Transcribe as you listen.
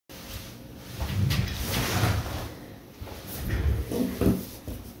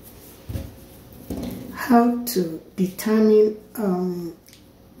how to determine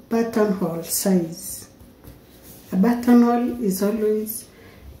buttonhole size. A buttonhole is always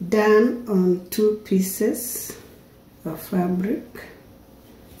done on 2 pieces of fabric.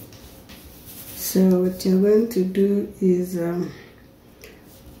 So what you're going to do is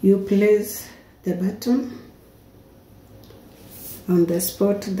you place the button on the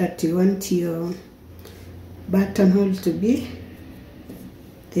spot that you want your buttonhole to be,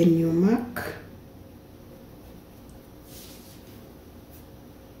 then you mark.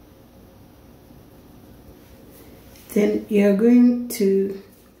 Then you're going to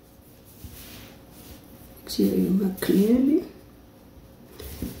show you mark clearly.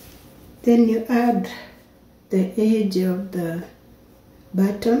 Then you add the edge of the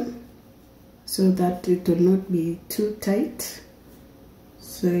button so that it will not be too tight.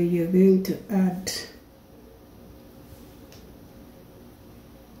 So you're going to add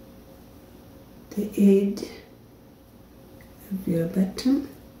the edge of your button.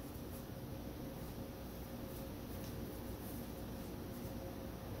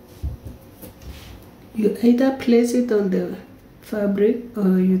 You either place it on the fabric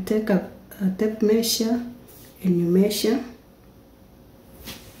or you take a tape measure and you measure.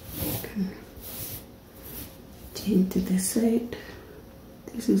 Change to the side.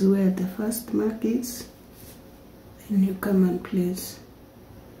 This is where the first mark is, and you come and place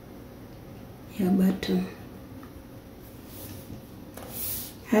your button.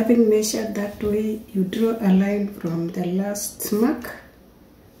 Having measured that way, you draw a line from the last mark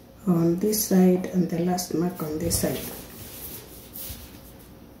on this side and the last mark on this side.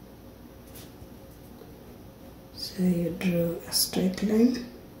 So you draw a straight line.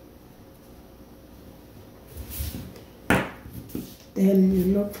 Then you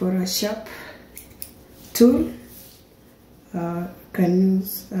look for a sharp tool. Can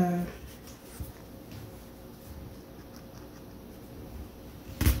use a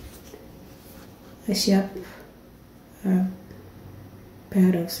sharp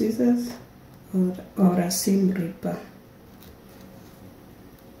pair of scissors or a seam ripper.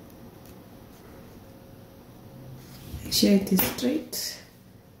 Make sure it is straight.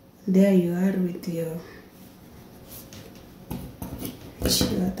 There you are with your, sure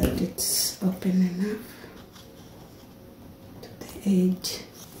that it's open enough to the edge,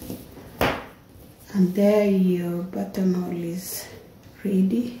 and there your buttonhole is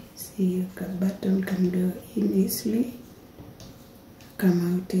ready. See, your button can go in easily,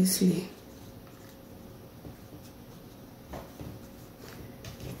 come out easily.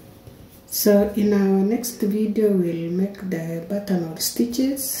 So in our next video we'll make the buttonhole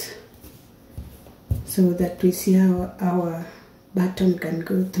stitches so that we see how our button can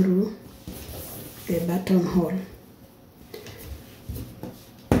go through the buttonhole.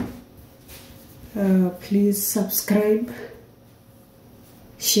 Please subscribe,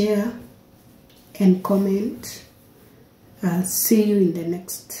 share and comment. I'll see you in the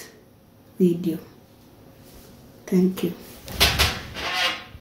next video. Thank you.